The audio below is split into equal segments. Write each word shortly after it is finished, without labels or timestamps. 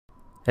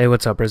Hey,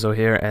 what's up, Rizzo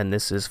here, and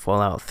this is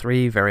Fallout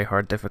 3, very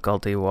hard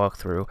difficulty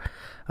walkthrough.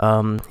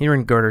 Here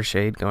in Girder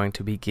Shade, going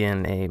to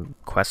begin a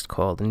quest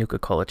called the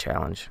Nuka-Cola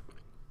Challenge.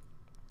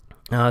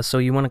 So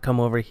you want to come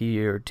over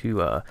here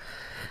to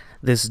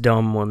this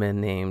dumb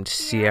woman named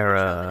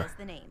Sierra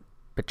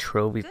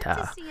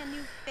Petrovita.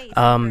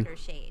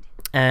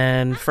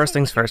 And first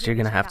things first, you're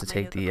going to have to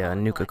take the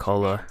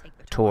Nuka-Cola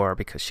tour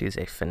because she's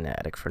a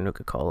fanatic for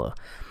Nuka-Cola.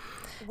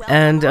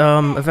 And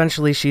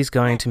eventually she's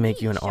going to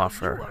make you an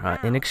offer.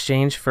 In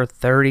exchange for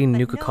 30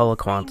 Nuka-Cola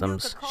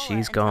Quantums,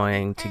 she's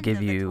going to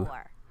give you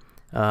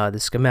the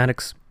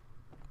schematics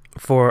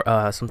for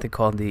something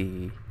called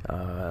the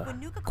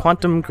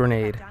Quantum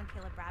Grenade,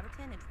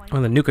 or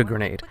the Nuka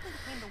Grenade,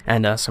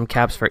 and some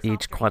caps for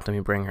each Quantum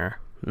you bring her.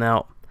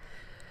 Now,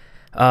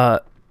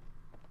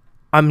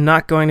 I'm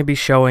not going to be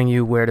showing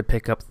you where to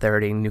pick up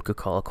 30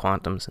 Nuka-Cola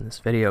Quantums in this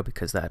video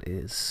because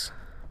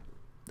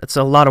it's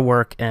a lot of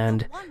work,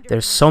 and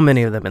there's so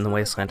many of them in the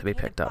wasteland to be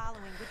picked up.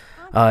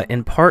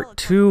 In part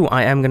 2,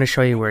 I am going to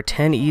show you where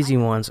 10 easy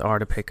ones are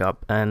to pick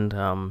up,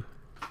 and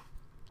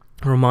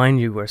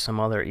remind you where some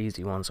other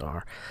easy ones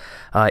are.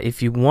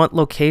 If you want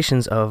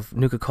locations of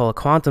Nuka-Cola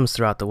Quantums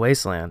throughout the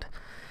wasteland,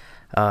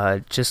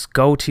 just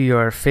go to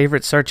your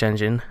favorite search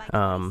engine.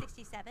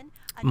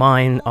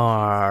 Mine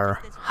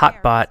are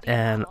Hotbot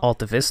and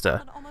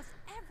AltaVista,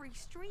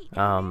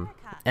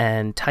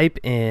 and type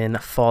in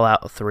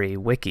Fallout 3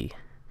 Wiki.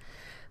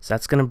 So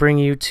that's going to bring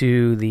you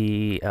to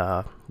the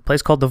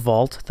place called the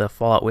Vault, the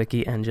Fallout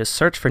Wiki, and just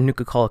search for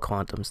Nuka-Cola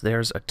Quantums.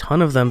 There's a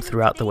ton of them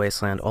throughout the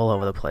wasteland, all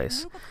over the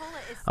place.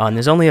 And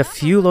there's only a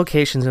few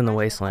locations in the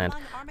wasteland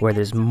where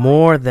there's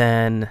more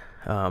than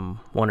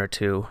one or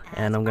two,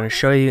 and I'm going to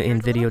show you in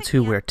video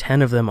 2 where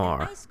 10 of them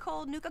are.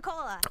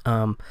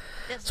 So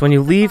when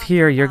you leave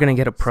here, you're going to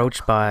get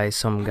approached by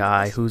some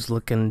guy who's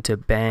looking to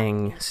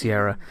bang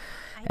Sierra.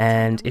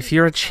 And if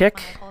you're a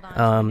chick,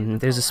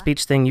 there's a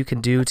speech thing you can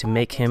do to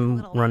make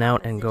him run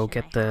out and go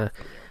get the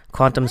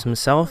Quantums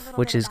himself,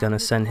 which is going to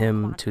send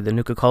him to the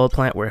Nuka-Cola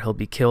plant where he'll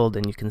be killed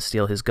and you can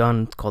steal his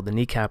gun called the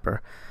Kneecapper.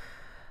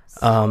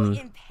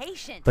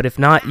 But if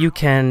not, he's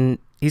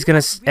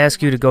going to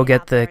ask you to go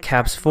get the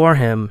caps for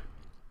him,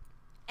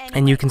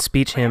 and you can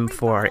speech him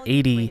for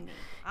 80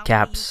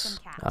 caps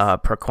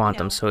per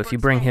Quantum. So if you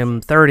bring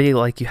him 30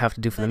 like you have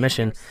to do for the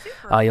mission,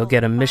 you'll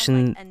get a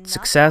mission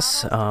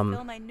success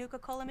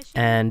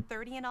and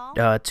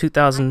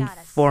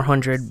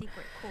 2,400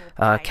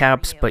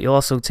 caps, but you'll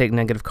also take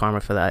negative karma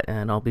for that,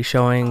 and I'll be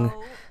showing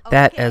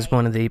that as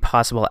one of the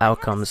possible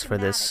outcomes for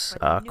this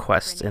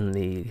quest in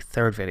the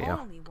third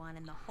video.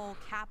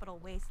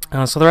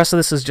 So the rest of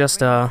this is just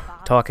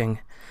talking.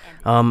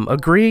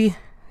 Agree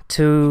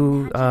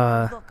to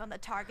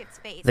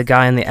the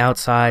guy on the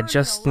outside,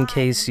 just in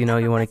case you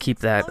want to keep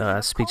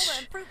that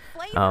speech,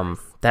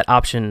 that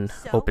option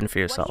open for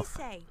yourself.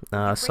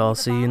 So I'll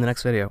see you in the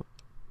next video.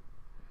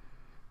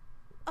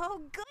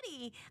 Oh,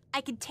 goody! I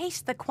can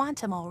taste the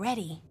Quantum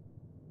already.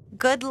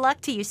 Good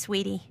luck to you,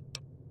 sweetie.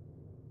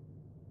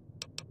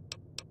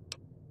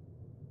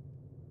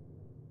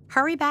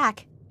 Hurry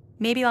back.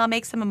 Maybe I'll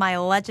make some of my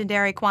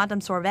legendary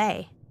Quantum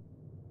sorbet.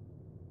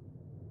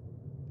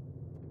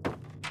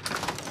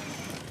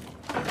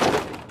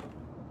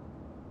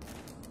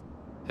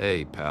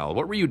 Hey, pal,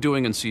 what were you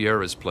doing in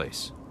Sierra's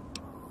place?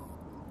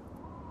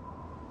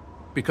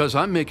 Because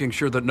I'm making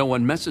sure that no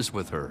one messes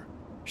with her.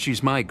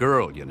 She's my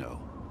girl, you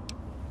know.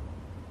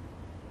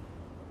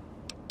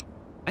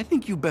 I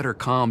think you better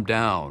calm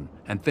down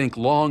and think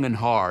long and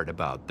hard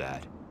about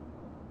that.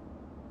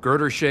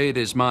 Girder Shade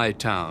is my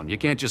town. You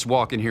can't just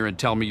walk in here and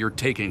tell me you're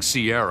taking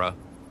Sierra.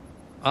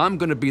 I'm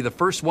gonna be the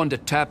first one to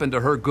tap into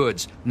her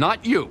goods,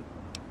 not you.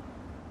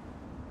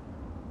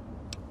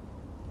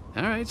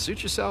 All right,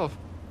 suit yourself.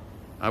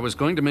 I was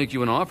going to make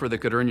you an offer that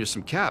could earn you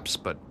some caps,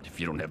 but if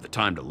you don't have the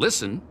time to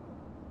listen...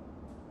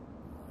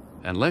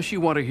 Unless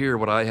you want to hear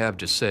what I have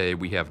to say,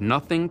 we have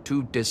nothing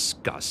to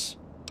discuss.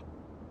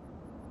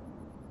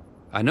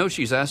 I know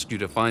she's asked you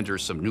to find her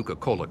some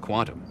Nuka-Cola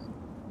Quantum.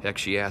 Heck,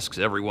 she asks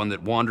everyone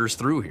that wanders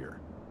through here.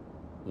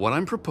 What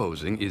I'm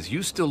proposing is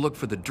you still look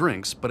for the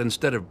drinks, but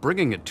instead of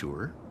bringing it to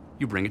her,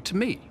 you bring it to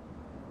me.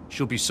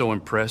 She'll be so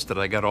impressed that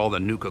I got all the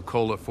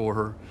Nuka-Cola for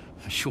her,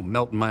 she'll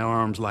melt in my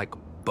arms like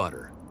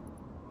butter.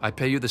 I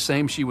pay you the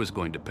same she was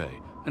going to pay,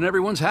 and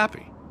everyone's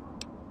happy.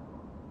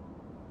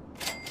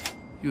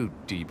 You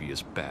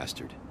devious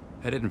bastard.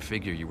 I didn't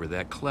figure you were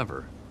that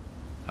clever.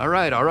 All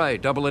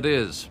right, double it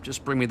is.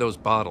 Just bring me those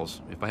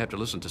bottles. If I have to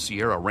listen to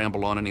Sierra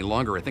ramble on any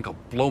longer, I think I'll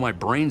blow my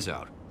brains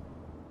out.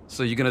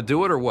 So you gonna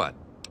do it or what?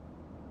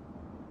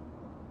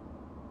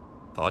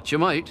 Thought you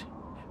might.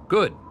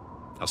 Good.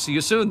 I'll see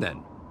you soon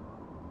then.